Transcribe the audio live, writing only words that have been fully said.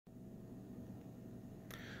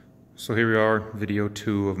So here we are, video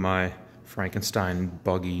 2 of my Frankenstein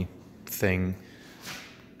buggy thing.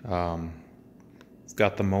 It's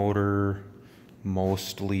got the motor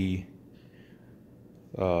mostly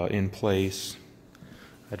in place.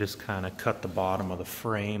 I just kind of cut the bottom of the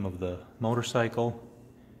frame of the motorcycle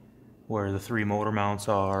where the 3 motor mounts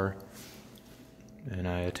are, and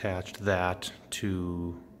I attached that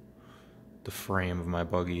to the frame of my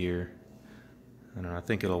buggy here. And I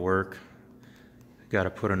think it'll work. Got to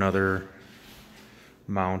put another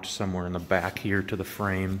mount somewhere in the back here to the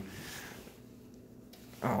frame.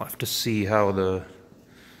 I'll have to see how the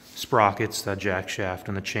sprockets, the jack shaft,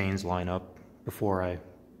 and the chains line up before I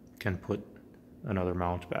can put another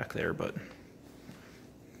mount back there. But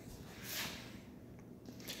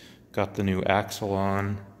got the new axle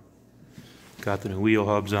on, got the new wheel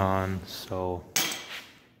hubs on, so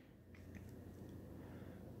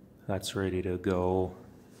that's ready to go.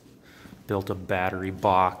 Built a battery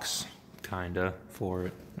box, kinda, for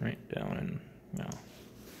it right down in now.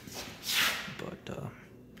 But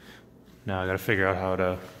now I gotta figure out how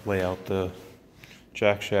to lay out the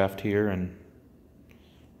jack shaft here and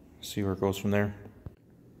see where it goes from there.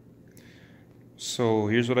 So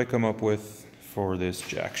here's what I come up with for this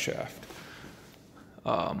jack shaft.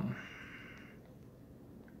 I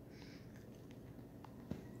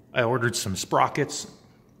ordered some sprockets,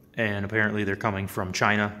 and apparently they're coming from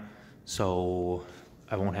China, so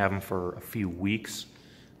I won't have them for a few weeks.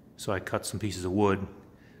 So I cut some pieces of wood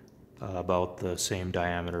about the same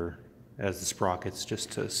diameter as the sprockets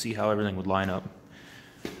just to see how everything would line up.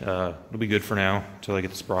 It'll be good for now until I get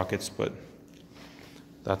the sprockets, but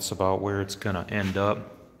that's about where it's gonna end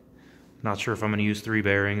up. Not sure if I'm gonna use 3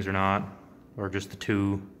 bearings or not, or just the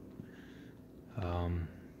 2.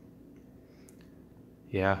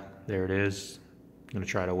 Yeah, there it is. I'm gonna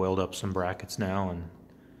try to weld up some brackets now and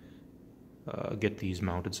get these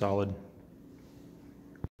mounted solid.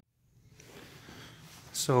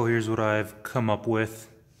 So here's what I've come up with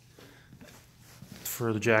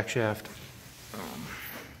for the jack shaft.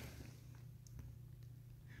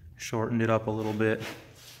 Shortened it up a little bit.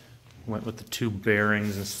 Went with the 2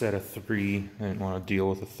 bearings instead of 3. I didn't want to deal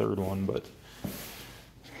with a 3rd one, but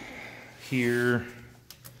here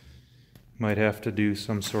might have to do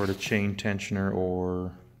some sort of chain tensioner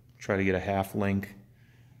or try to get a half link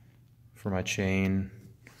for my chain.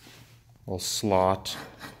 I'll slot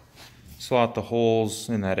the holes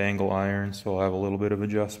in that angle iron, so I'll have a little bit of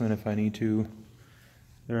adjustment if I need to.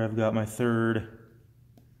 There I've got my 3rd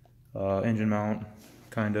engine mount,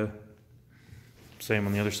 kinda. Same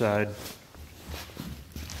on the other side.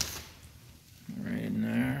 Right in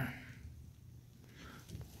there.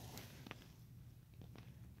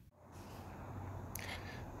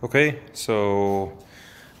 Okay, so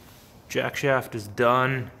jack shaft is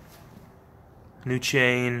done. New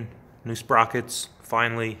chain, new sprockets,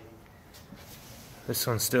 finally. This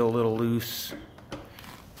one's still a little loose.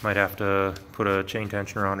 Might have to put a chain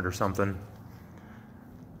tensioner on it or something.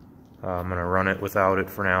 I'm gonna run it without it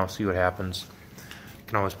for now, see what happens.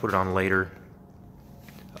 Can always put it on later.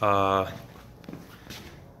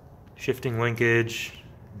 Shifting linkage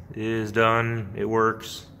is done, it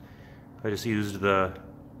works. I just used the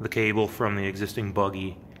cable from the existing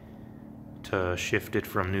buggy to shift it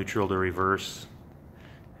from neutral to reverse.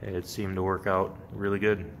 It seemed to work out really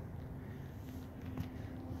good.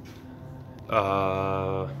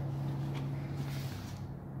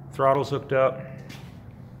 Throttle's hooked up.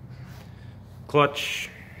 Clutch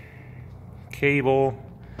cable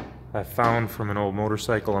I found from an old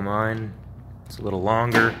motorcycle of mine. It's a little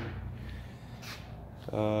longer.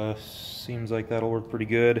 Seems like that'll work pretty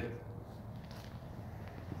good.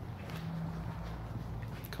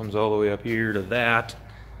 Comes all the way up here to that.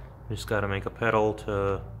 Just got to make a pedal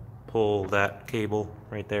to pull that cable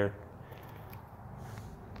right there.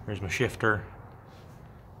 There's my shifter,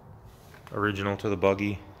 original to the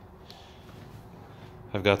buggy.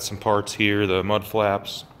 I've got some parts here, the mud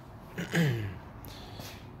flaps,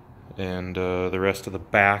 and the rest of the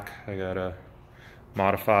back I gotta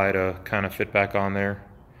modify to kind of fit back on there.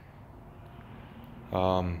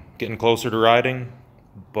 Getting closer to riding,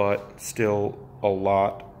 but still a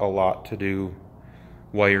lot to do.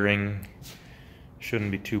 Wiring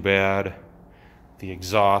shouldn't be too bad. The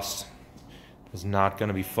exhaust is not going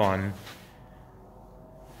to be fun.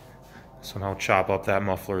 Somehow chop up that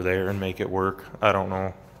muffler there and make it work. I don't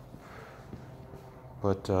know.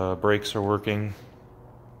 But brakes are working.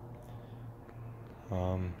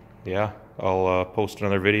 Yeah, I'll post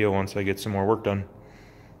another video once I get some more work done.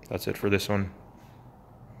 That's it for this one.